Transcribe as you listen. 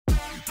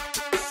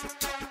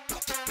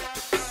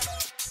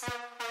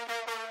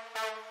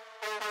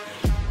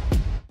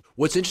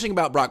What's interesting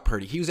about Brock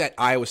Purdy, he was at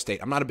Iowa State.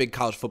 I'm not a big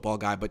college football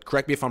guy, but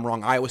correct me if I'm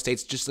wrong. Iowa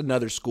State's just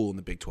another school in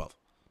the Big 12.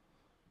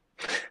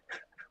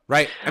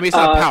 Right? I mean, it's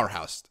not a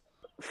powerhouse.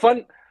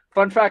 Fun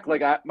fact,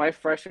 like my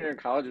freshman year in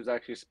college was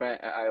actually spent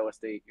at Iowa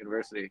State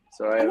University,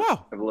 so I have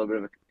a little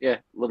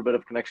bit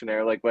of connection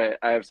there. Like,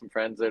 I have some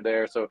friends that are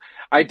there, so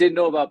I did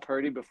know about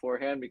Purdy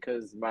beforehand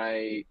because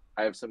I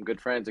have some good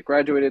friends that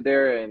graduated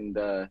there, and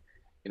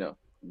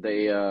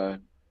they have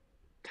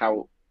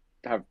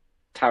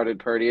touted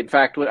Purdy. In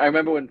fact, I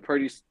remember when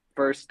Purdy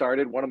first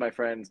started, one of my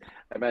friends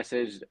I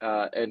messaged,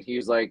 and he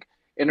was like,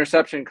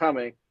 "Interception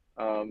coming."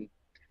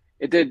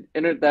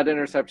 That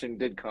interception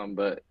did come,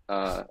 but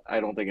I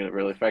don't think it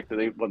really affected.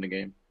 They won the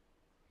game.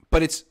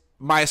 But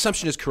my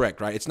assumption is correct,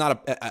 right? It's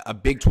not a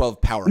Big 12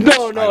 powerhouse.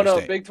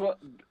 No. Big 12.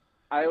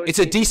 It's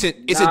a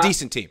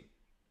decent team.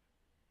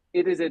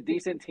 It is a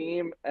decent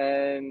team,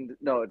 and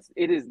no,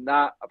 it is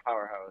not a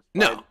powerhouse.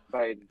 No,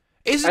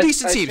 it's a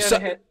decent team.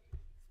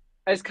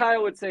 As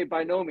Kyle would say,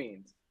 by no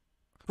means.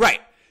 Right.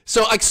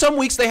 So, like, some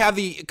weeks they have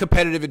the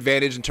competitive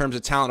advantage in terms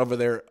of talent over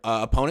their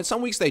opponents.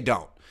 Some weeks they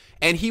don't.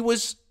 And he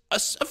was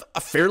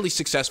a fairly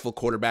successful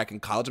quarterback in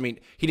college. I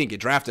mean, he didn't get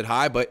drafted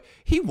high, but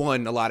he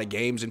won a lot of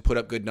games and put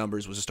up good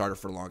numbers, was a starter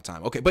for a long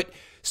time. Okay, but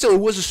still, it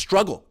was a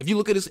struggle. If you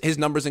look at his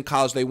numbers in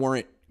college, they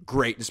weren't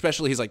great,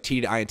 especially his like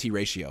T to INT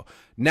ratio.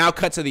 Now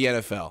cut to the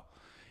NFL.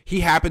 He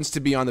happens to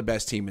be on the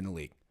best team in the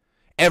league.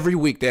 Every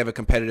week they have a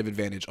competitive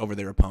advantage over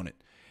their opponent.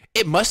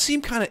 It must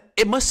seem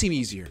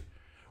easier.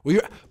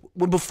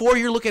 Before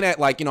you're looking at,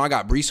 like, I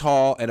got Breece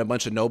Hall and a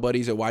bunch of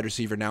nobodies at wide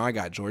receiver. Now I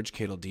got George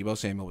Kittle, Deebo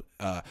Samuel,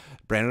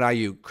 Brandon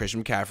Ayuk,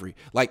 Christian McCaffrey.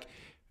 Like,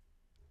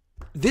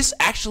 this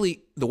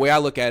actually, the way I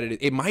look at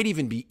it, it might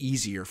even be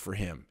easier for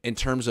him in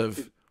terms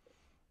of,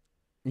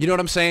 you know what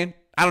I'm saying?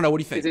 I don't know. What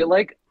do you think?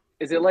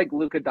 Is it like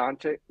Luka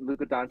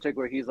Doncic,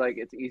 where he's like,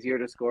 it's easier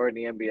to score in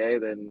the NBA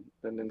than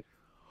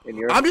in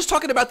Europe? I'm just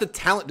talking about the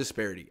talent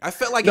disparity. I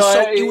felt like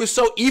it was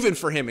so even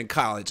for him in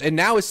college, and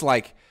now it's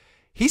like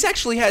he's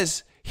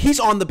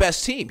on the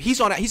best team. He's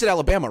at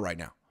Alabama right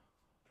now.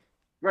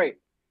 Right.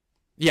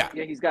 Yeah.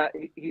 Yeah, he's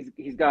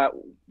got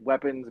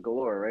weapons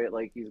galore, right?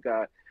 Like he's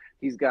got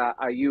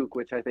Ayuk,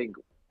 which I think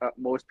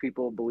most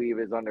people believe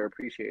is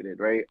underappreciated,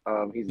 right?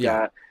 He's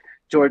got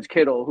George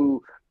Kittle,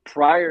 who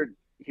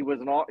he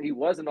was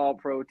an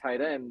all-pro tight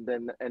end,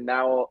 and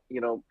now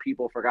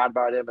people forgot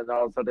about him, and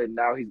all of a sudden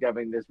now he's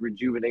having this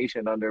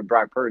rejuvenation under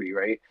Brock Purdy,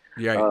 right?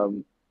 Yeah.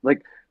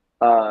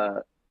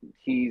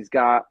 He's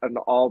got an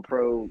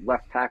all-pro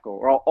left tackle,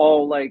 or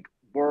all like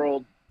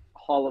World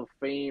Hall of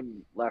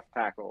Fame left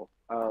tackle.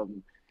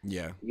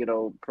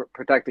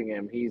 Protecting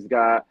him. He's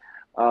got,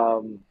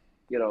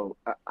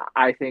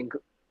 I think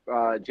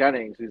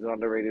Jennings, who's an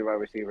underrated wide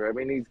receiver. I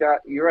mean,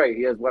 you're right.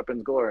 He has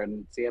weapons galore,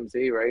 and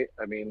CMC, right?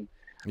 I mean,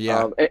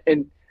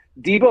 and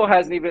Deebo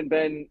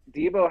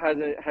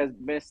has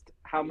missed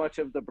how much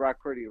of the Brock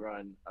Purdy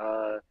run?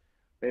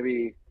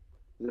 Maybe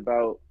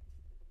about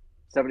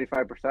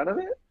 75% of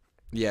it.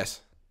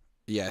 Yes.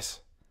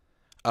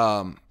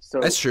 So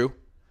that's true.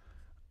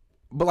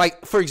 But,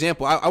 like, for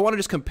example, I want to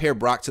just compare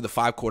Brock to the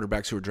 5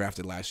 quarterbacks who were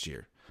drafted last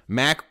year.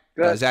 Mac,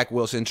 Zach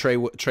Wilson, Trey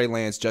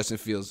Lance, Justin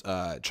Fields,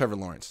 Trevor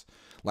Lawrence.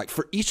 Like,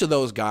 for each of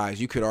those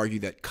guys, you could argue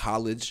that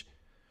college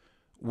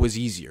was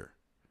easier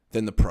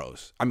than the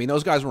pros. I mean,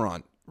 those guys were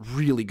on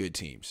really good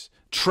teams.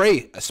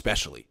 Trey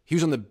especially. He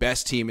was on the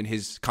best team in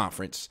his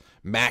conference.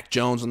 Mac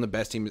Jones on the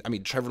best team. I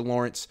mean, Trevor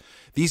Lawrence.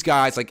 These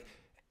guys, like,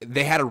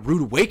 they had a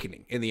rude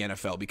awakening in the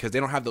NFL because they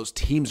don't have those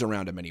teams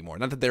around them anymore.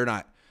 Not that they're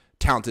not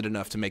talented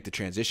enough to make the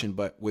transition,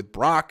 but with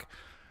Brock,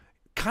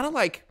 kind of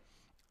like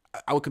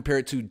I would compare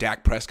it to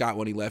Dak Prescott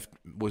when he left,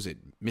 was it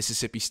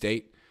Mississippi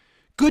State?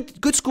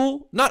 Good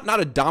school, not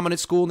a dominant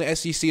school in the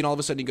SEC, and all of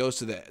a sudden he goes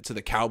to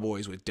the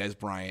Cowboys with Dez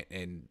Bryant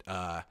and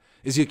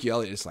Ezekiel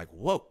Elliott. It's like,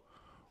 whoa,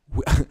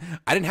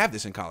 I didn't have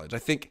this in college. I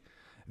think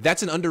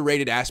that's an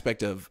underrated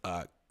aspect of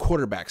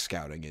quarterback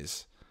scouting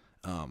is,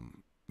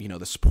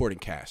 the supporting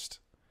cast.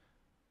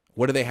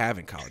 What do they have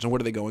in college, and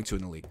what are they going to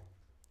in the league?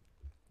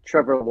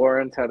 Trevor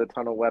Lawrence had a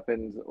ton of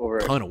weapons over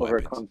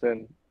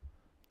Clemson.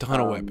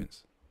 Ton of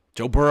weapons.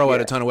 Joe Burrow had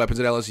a ton of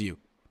weapons at LSU.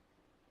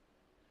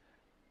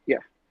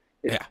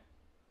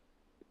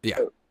 Yeah.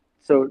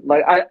 So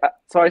like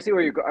I see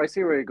where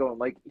you're going.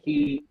 Like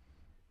he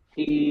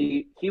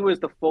was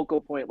the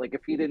focal point. Like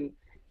if he didn't,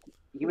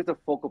 he was the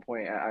focal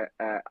point at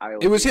Iowa.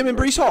 It was him and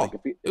Breece Hall.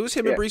 It was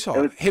him and Breece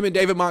Hall. Him and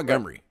David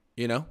Montgomery.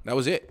 That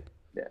was it.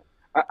 Yeah,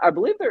 I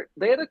believe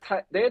they had a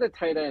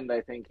tight end.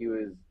 I think he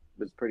was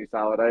pretty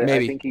solid. I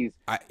think he's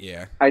might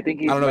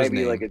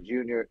be like a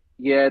junior.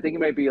 Yeah, I think he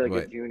might be like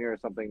a junior or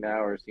something now,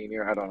 or a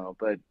senior. I don't know,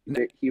 but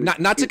he was,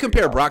 not to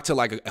compare Brock to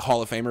like a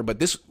Hall of Famer, but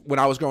this, when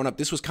I was growing up,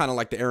 this was kind of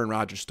like the Aaron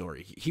Rodgers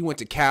story. He went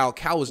to Cal.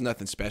 Cal was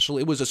nothing special.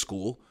 It was a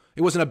school.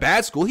 It wasn't a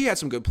bad school. He had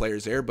some good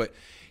players there, but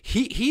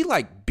he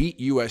like beat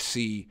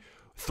USC,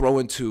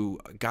 throwing to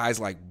guys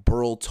like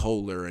Burl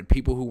Toller and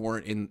people who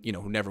weren't in,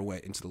 who never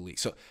went into the league.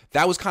 So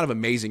that was kind of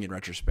amazing in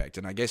retrospect.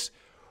 And I guess,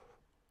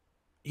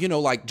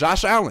 like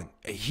Josh Allen,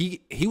 he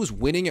was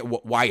winning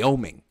at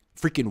Wyoming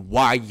freaking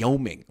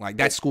Wyoming. Like,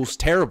 that school's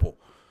terrible.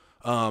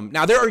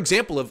 Now, there are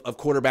examples of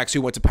quarterbacks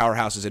who went to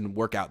powerhouses and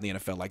work out in the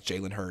NFL, like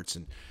Jalen Hurts.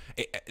 And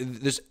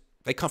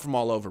they come from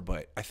all over,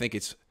 but I think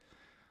it's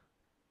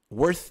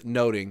worth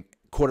noting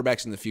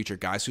quarterbacks in the future,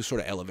 guys who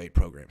sort of elevate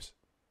programs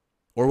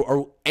or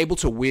are able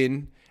to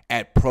win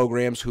at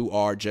programs who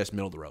are just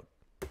middle of the road.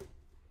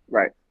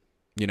 Right.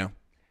 You know?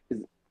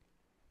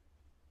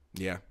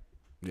 Yeah.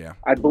 Yeah.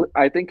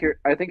 I think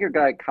your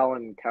guy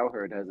Colin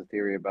Cowherd has a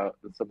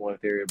similar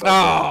theory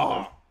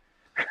about. Oh.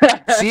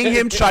 Seeing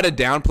him try to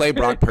downplay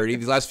Brock Purdy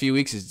these last few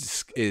weeks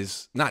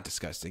is not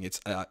disgusting.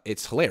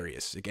 It's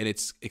hilarious and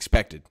it's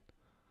expected.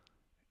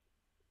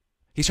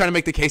 He's trying to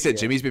make the case that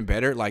Jimmy's been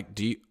better. Like,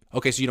 so you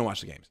don't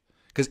watch the games?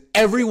 Because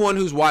everyone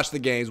who's watched the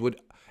games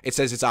it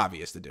says it's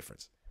obvious the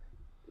difference.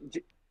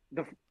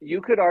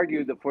 You could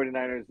argue the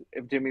 49ers,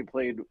 if Jimmy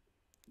played,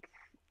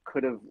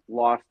 could have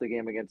lost the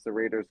game against the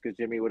Raiders because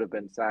Jimmy would have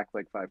been sacked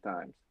like 5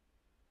 times.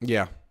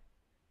 Yeah,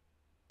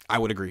 I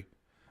would agree.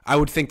 I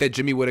would think that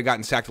Jimmy would have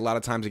gotten sacked a lot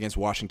of times against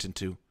Washington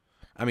too.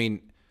 I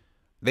mean,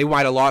 they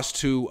might have lost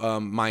to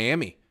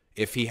Miami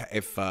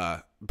if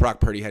Brock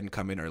Purdy hadn't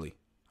come in early.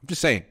 I'm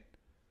just saying.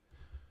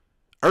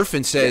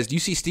 Irfin says, "Do you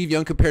see Steve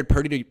Young compared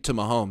Purdy to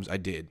Mahomes?" I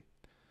did.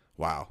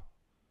 Wow,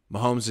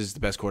 Mahomes is the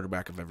best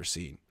quarterback I've ever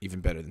seen,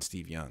 even better than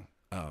Steve Young.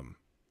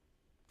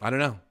 I don't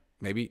know.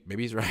 Maybe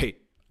he's right.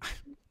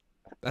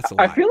 That's a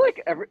lot. I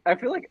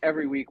feel like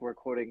every week we're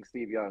quoting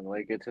Steve Young.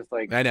 Like, it's just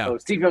like, I know. Oh,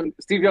 Steve Young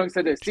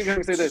said this. Steve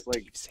Young said this.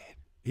 Like,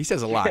 he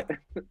says a lot.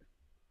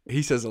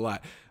 He says a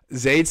lot.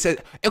 Zayd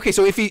said, okay,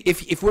 so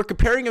if we're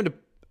comparing him to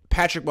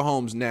Patrick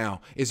Mahomes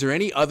now, is there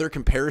any other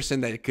comparison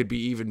that could be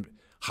even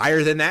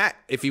higher than that?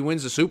 If he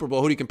wins the Super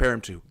Bowl, who do you compare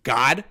him to?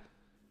 God?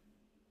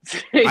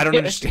 I don't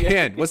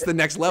understand. What's the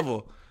next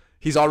level?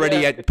 He's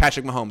already at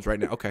Patrick Mahomes right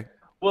now. Okay.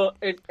 Well,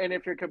 and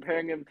if you're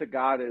comparing him to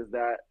God, is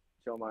that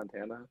Joe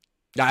Montana?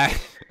 I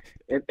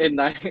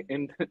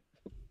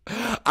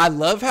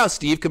love how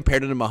Steve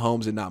compared him to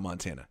Mahomes and not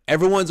Montana.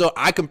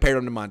 I compared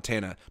him to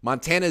Montana.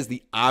 Montana is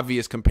the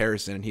obvious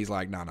comparison, and he's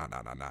like, no.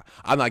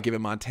 I'm not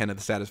giving Montana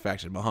the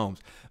satisfaction of Mahomes.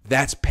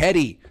 That's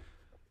petty.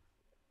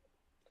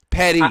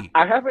 Petty.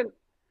 I haven't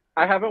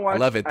watched. I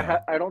love it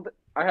though.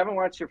 I haven't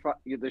watched your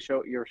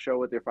show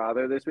with your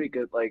father this week.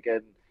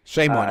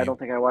 Shame on you. I don't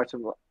think I watched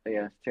him.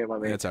 Yeah, shame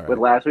on me. That's all right. But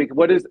last week,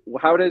 what does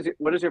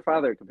your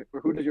father?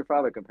 Who does your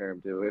father compare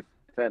him to, if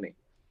any?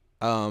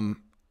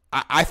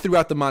 I threw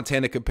out the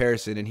Montana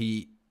comparison, and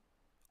he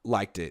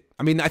liked it.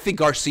 I mean, I think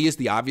Garcia is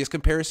the obvious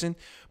comparison,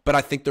 but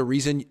I think the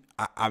reason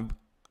I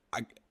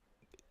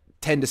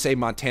tend to say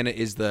Montana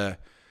is the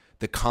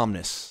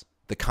calmness,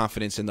 the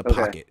confidence in the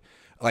pocket.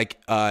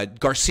 Like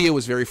Garcia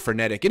was very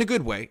frenetic in a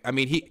good way. I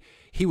mean,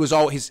 he was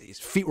always his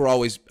feet were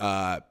always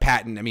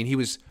patent. I mean, he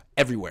was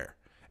everywhere,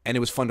 and it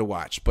was fun to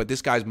watch. But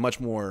this guy's much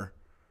more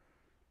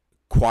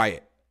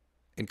quiet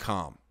and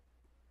calm,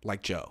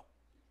 like Joe,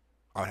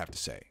 I would have to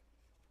say.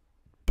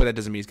 But that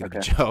doesn't mean he's going to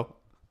be Joe.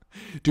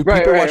 Do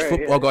people watch football?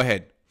 Yeah. Oh, go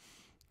ahead.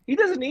 He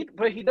doesn't need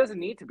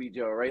to be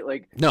Joe, right?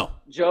 Like, no.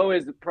 Joe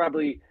is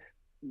probably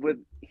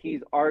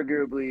he's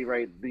arguably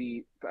right.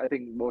 I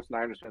think most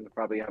Niners fans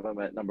probably have him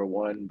at number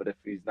 1, but if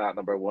he's not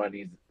number 1,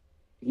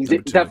 he's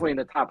definitely in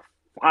the top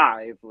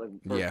 5,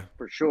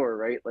 for sure,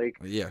 right? Like,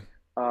 if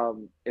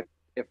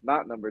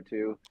not number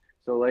 2.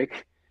 So,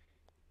 like,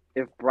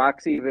 if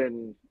Brock's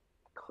even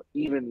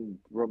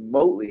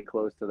remotely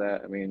close to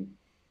that, I mean.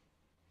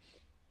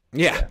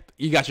 Yeah,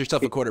 you got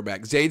yourself a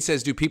quarterback. Zayd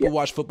says, do people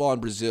watch football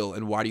in Brazil,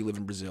 and why do you live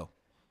in Brazil?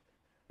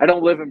 I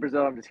don't live in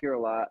Brazil. I'm just here a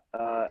lot.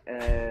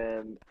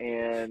 And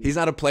he's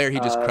not a player. He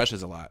just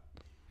crushes a lot.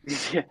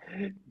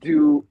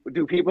 Do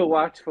people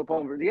watch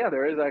football? Yeah,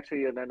 there is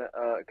actually a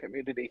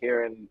community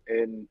here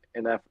in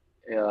a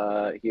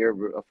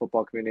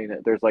football community.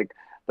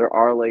 There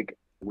are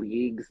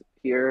leagues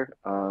here.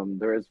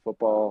 There is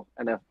football,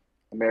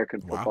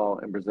 American football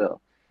in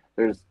Brazil.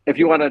 If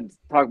you want to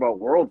talk about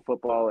world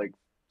football, like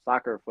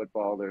soccer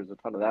football, there's a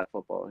ton of that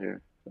football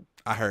here.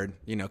 I heard,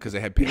 because they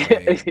had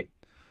PLA.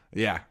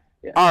 Yeah.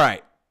 All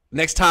right.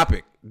 Next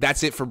topic.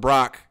 That's it for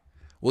Brock.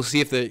 We'll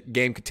see if the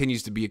game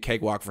continues to be a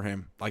cakewalk for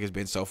him, like it's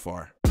been so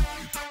far.